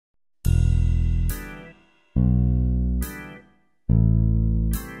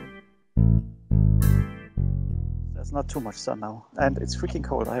it's not too much sun now, and it's freaking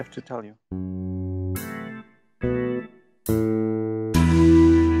cold, I have to tell you.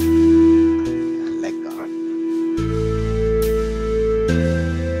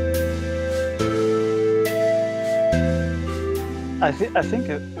 I think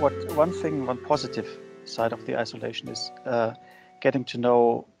one positive side of the isolation is getting to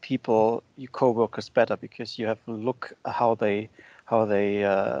know people, your co-workers better, because you have a look how their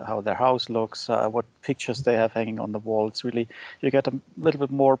house looks, what pictures they have hanging on the wall. It's really, you get a little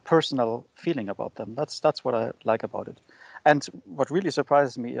bit more personal feeling about them. That's what I like about it. And what really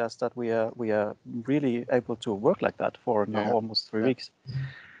surprises me is that we are really able to work like that for now almost 3 weeks.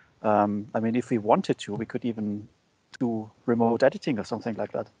 I mean, if we wanted to, we could even do remote editing or something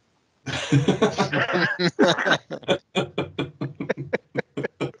like that.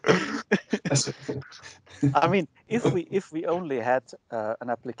 I mean, if we only had an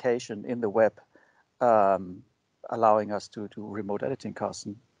application in the web allowing us to do remote editing,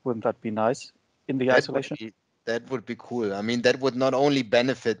 Karsten, wouldn't that be nice in the isolation? That would be cool. I mean, that would not only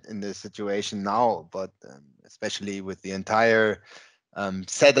benefit in the situation now, but especially with the entire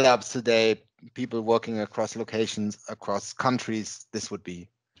setups today, people working across locations, across countries, this would be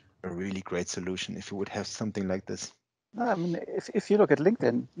a really great solution if you would have something like this. I mean, if you look at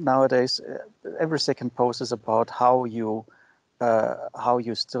LinkedIn nowadays, every second post is about how you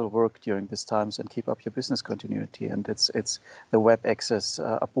still work during these times and keep up your business continuity. And it's the web access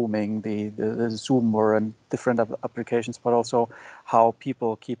are booming, the Zoom and different applications, but also how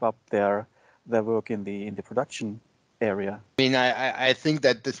people keep up their work in the production area. I mean, I think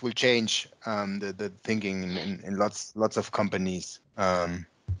that this will change the thinking in lots of companies.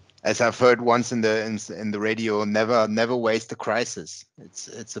 As I've heard once in the radio, never waste a crisis.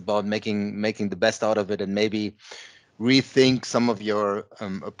 It's about making the best out of it, and maybe rethink some of your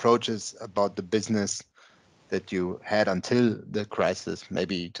approaches about the business that you had until the crisis,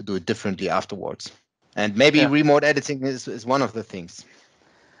 maybe to do it differently afterwards. And maybe remote editing is one of the things.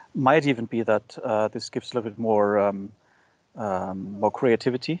 Might even be that this gives a little bit more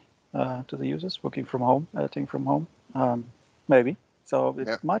creativity to the users, working from home, editing from home, maybe. So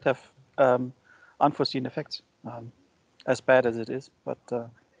it might have unforeseen effects, as bad as it is, but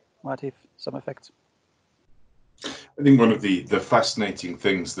might have some effects. I think one of the fascinating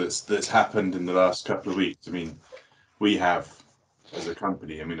things that's happened in the last couple of weeks, I mean, we have, as a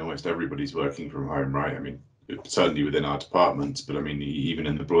company, I mean, almost everybody's working from home, right? I mean, certainly within our departments, but I mean, even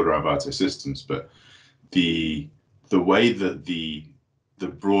in the broader Arvato systems, but the way that the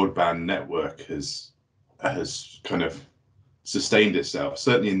broadband network has kind of sustained itself,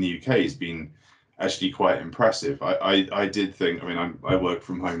 certainly in the UK, has been actually quite impressive. I did think, I mean, I work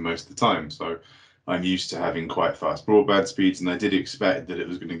from home most of the time, so I'm used to having quite fast broadband speeds, and I did expect that it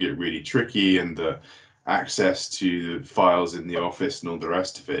was going to get really tricky, and the access to files in the office and all the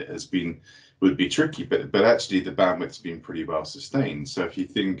rest of it would be tricky, but actually the bandwidth's been pretty well sustained. So if you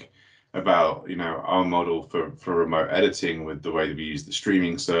think about, you know, our model for remote editing, with the way that we use the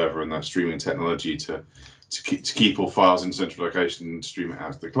streaming server and that streaming technology to keep all files in central location and stream it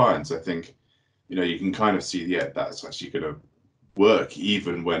out to the clients, I think, you know, you can kind of see, that's actually going to work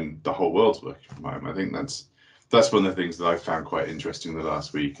even when the whole world's working from home. I think that's one of the things that I found quite interesting the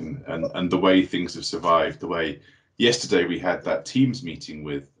last week, and the way things have survived. The way yesterday we had that Teams meeting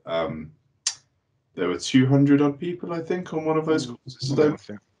with there were 200 odd people, I think, on one of those calls yesterday.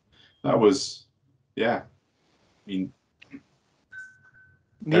 That was, I mean,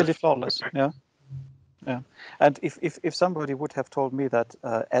 nearly flawless. Yeah. And if somebody would have told me that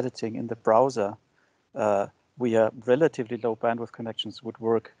editing in the browser via relatively low bandwidth connections would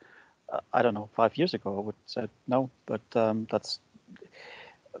work, I don't know, 5 years ago, I would say no. But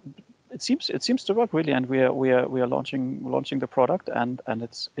it seems to work really, and we are launching the product, and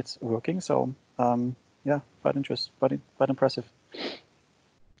it's working. So quite impressive.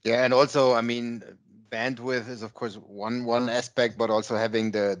 Yeah, and also, I mean, bandwidth is of course one aspect, but also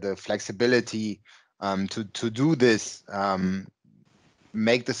having the flexibility to do this,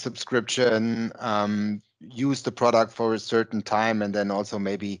 make the subscription, use the product for a certain time, and then also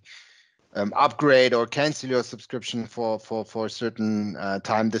maybe upgrade or cancel your subscription for a certain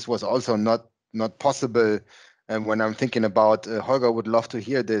time. This was also not possible. And when I'm thinking about, Holger would love to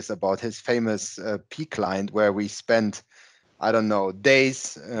hear this about his famous P client, where we spent, I don't know,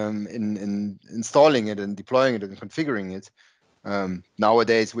 days in installing it and deploying it and configuring it.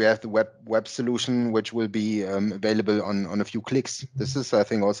 Nowadays we have the web solution, which will be available on a few clicks. This is, I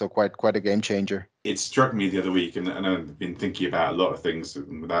think, also quite a game changer. It struck me the other week, and I've been thinking about a lot of things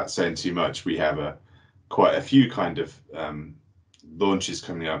without saying too much. We have quite a few kind of launches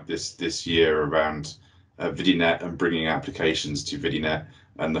coming up this year around VidiNet and bringing applications to VidiNet.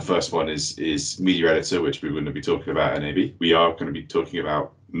 And the first one is Media Editor, which we're going to be talking about at NAB. We are going to be talking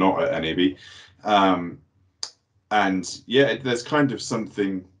about not at NAB. And yeah, there's kind of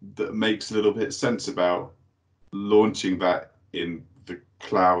something that makes a little bit sense about launching that in the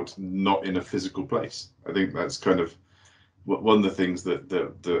cloud, not in a physical place. I think that's kind of one of the things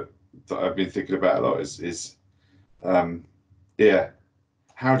that I've been thinking about a lot is yeah,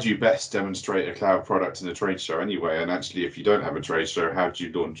 how do you best demonstrate a cloud product in a trade show anyway? And actually, if you don't have a trade show, how do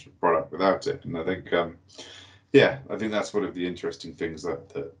you launch a product without it? And I think yeah, I think that's one of the interesting things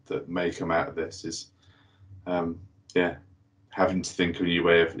that may come out of this is yeah, having to think of a new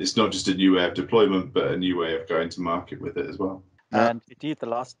way of, it's not just a new way of deployment, but a new way of going to market with it as well. And indeed, the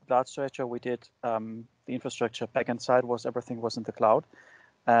last trade show we did, the infrastructure backend side was everything was in the cloud,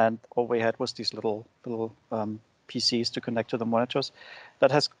 and all we had was these little PCs to connect to the monitors.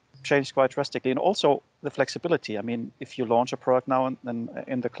 That has changed quite drastically, and also the flexibility. I mean, if you launch a product now and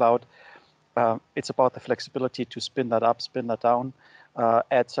in the cloud, it's about the flexibility to spin that up, spin that down,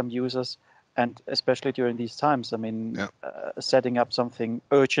 add some users, and especially during these times, I mean, setting up something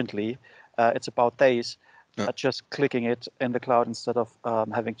urgently, it's about days. Just clicking it in the cloud instead of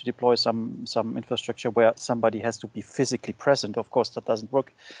having to deploy some infrastructure where somebody has to be physically present. Of course, that doesn't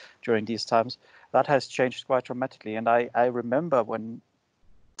work during these times. That has changed quite dramatically. And I remember when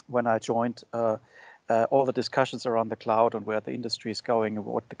I joined, all the discussions around the cloud and where the industry is going, and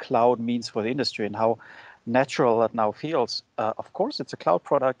what the cloud means for the industry, and how natural that now feels. Of course, it's a cloud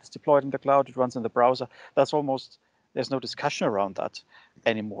product. It's deployed in the cloud. It runs in the browser. That's almost, there's no discussion around that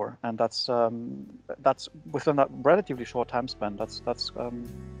anymore, and that's within a relatively short time span. That's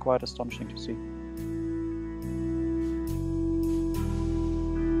quite astonishing to see.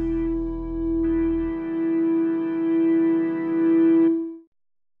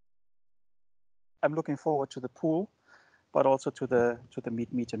 I'm looking forward to the pool, but also to the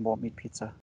meet and more meat pizza.